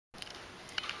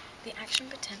The action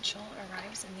potential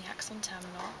arrives in the axon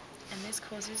terminal, and this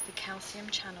causes the calcium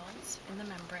channels in the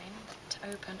membrane to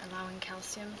open, allowing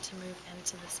calcium to move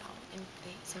into the cell in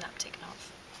the synaptic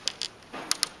nerve.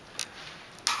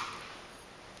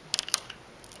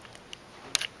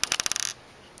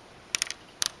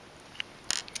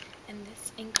 And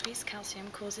this increased calcium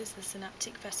causes the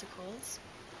synaptic vesicles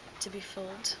to be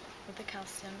filled with the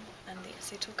calcium and the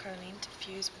acetylcholine to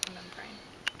fuse with the membrane.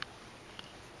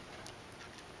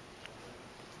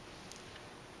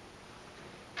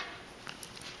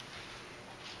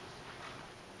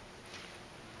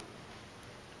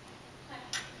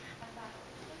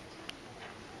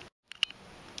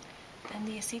 Then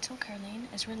the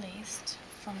acetylcholine is released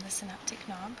from the synaptic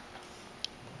knob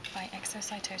by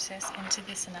exocytosis into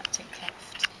the synaptic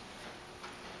cleft.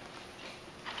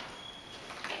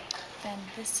 Then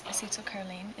this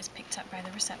acetylcholine is picked up by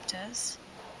the receptors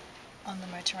on the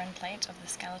motor end plate of the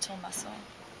skeletal muscle.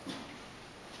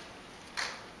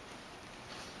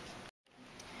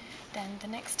 Then the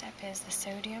next step is the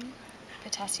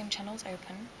sodium-potassium channels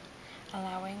open,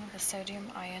 allowing the sodium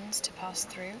ions to pass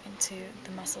through into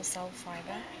the muscle cell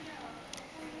fiber,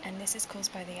 and this is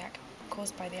caused by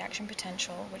the action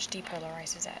potential, which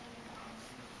depolarizes it.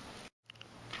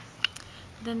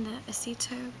 Then the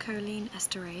acetylcholine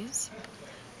esterase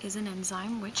is an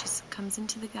enzyme which comes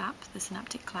into the gap, the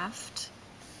synaptic cleft,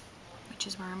 which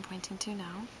is where I'm pointing to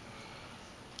now.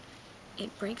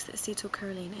 It breaks the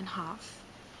acetylcholine in half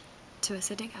to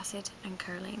acetic acid and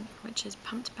choline, which is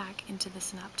pumped back into the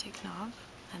synaptic nerve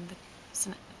and the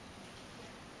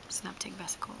synaptic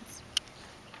vesicles.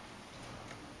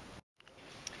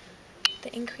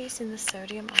 The increase in the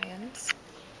sodium ions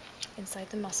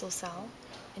inside the muscle cell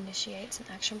initiates an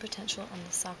action potential on the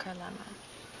sarcolemma.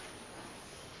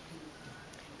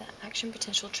 The action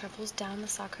potential travels down the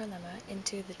sarcolemma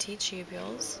into the T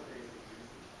tubules,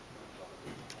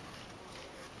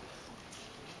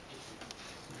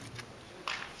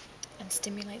 and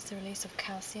stimulates the release of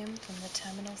calcium from the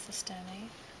terminal cisternae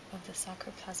of the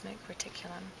sarcoplasmic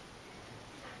reticulum.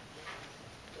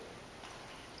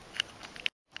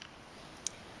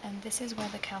 And this is where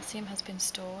the calcium has been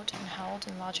stored and held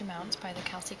in large amounts by the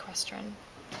calciquestrin,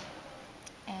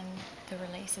 and the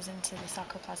release is into the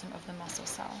sarcoplasm of the muscle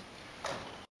cell.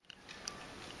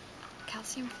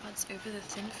 Calcium floods over the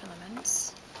thin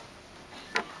filaments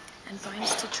and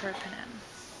binds to troponin.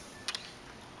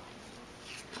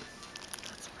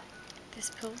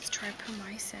 This pulls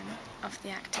trypomycin off the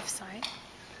active site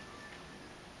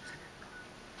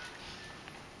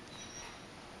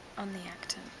on the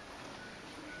actin.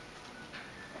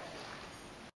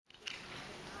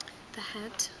 The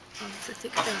head of the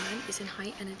thick filament is in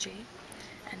high energy,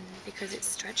 and because it's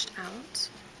stretched out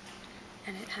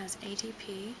and it has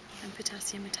ADP and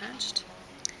potassium attached,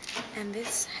 and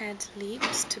this head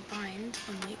leaps to bind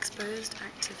on the exposed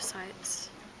active sites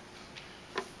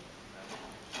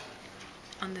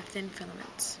on the thin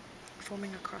filaments,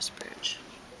 forming a cross bridge.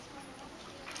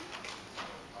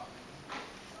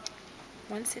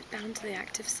 Once it's bound to the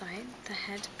active site, the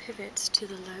head pivots to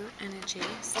the low energy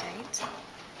state,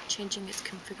 changing its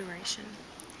configuration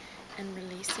and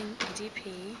releasing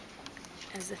ADP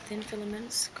as the thin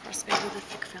filaments cross over the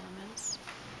thick filaments.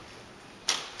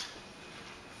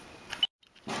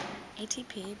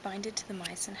 ATP binded to the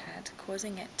myosin head,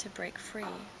 causing it to break free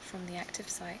from the active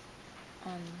site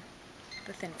on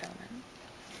the thin filament.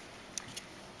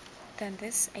 Then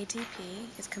this ATP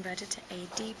is converted to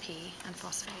ADP and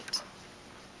phosphate.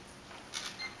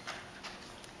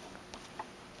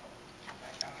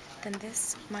 Then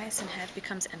this myosin head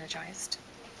becomes energized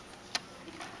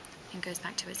and goes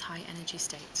back to its high energy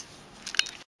state.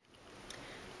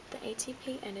 The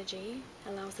ATP energy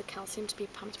allows the calcium to be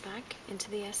pumped back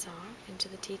into the SR, into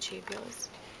the T tubules.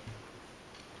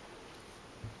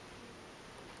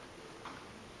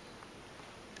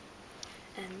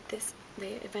 And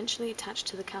they eventually attach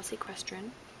to the calciquestrin,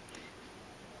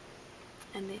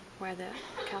 and where the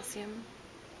calcium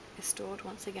is stored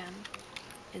once again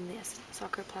in the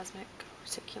sarcoplasmic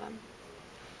reticulum.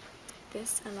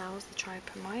 This allows the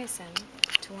trypomycin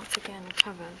to once again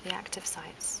cover the active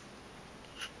sites.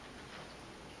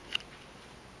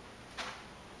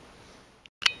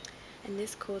 And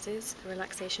this causes the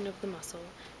relaxation of the muscle.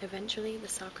 Eventually the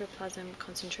sarcoplasm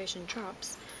concentration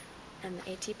drops, and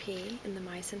the ATP in the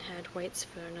myosin head waits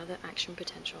for another action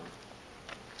potential.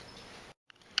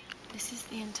 This is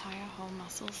the entire whole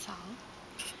muscle cell,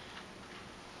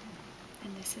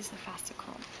 and this is the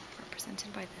fascicle,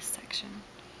 represented by this section.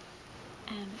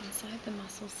 And inside the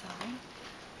muscle cell,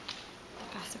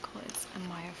 the fascicle is a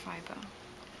myofiber,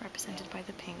 represented by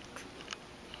the pink.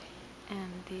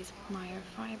 And these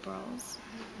myofibrils,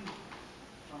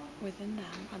 within them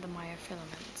are the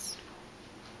myofilaments,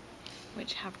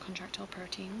 which have contractile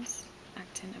proteins,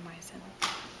 actin and myosin,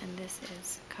 and this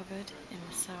is covered in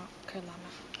the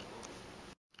sarcolemma.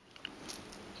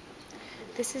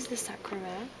 This is the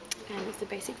sarcomere, and it's the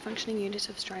basic functioning unit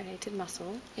of striated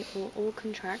muscle. It will all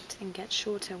contract and get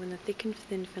shorter when the thick and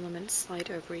thin filaments slide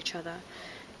over each other.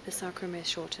 The sarcomere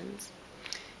shortens.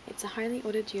 It's a highly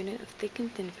ordered unit of thick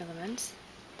and thin filaments.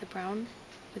 The brown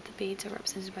with the beads are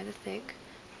represented by the thick,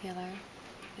 yellow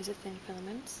is the thin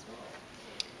filaments.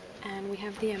 And we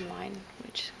have the M line,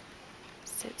 which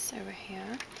sits over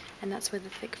here, and that's where the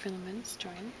thick filaments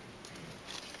join.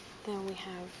 Then we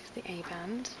have the A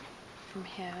band from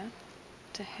here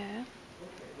to here,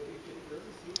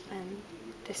 and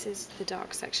this is the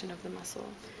dark section of the muscle.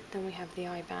 Then we have the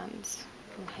I bands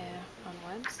from here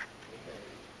onwards,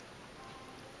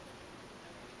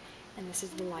 and this is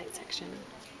the light section.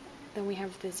 Then we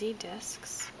have the Z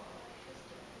discs,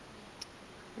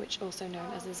 which also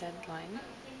known as the Z line,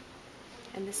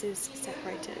 and this is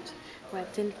separated where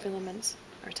thin filaments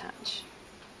are attached.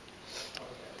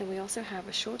 Then we also have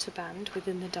a shorter band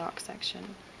within the dark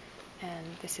section, and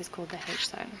this is called the H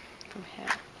zone from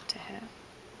here to here.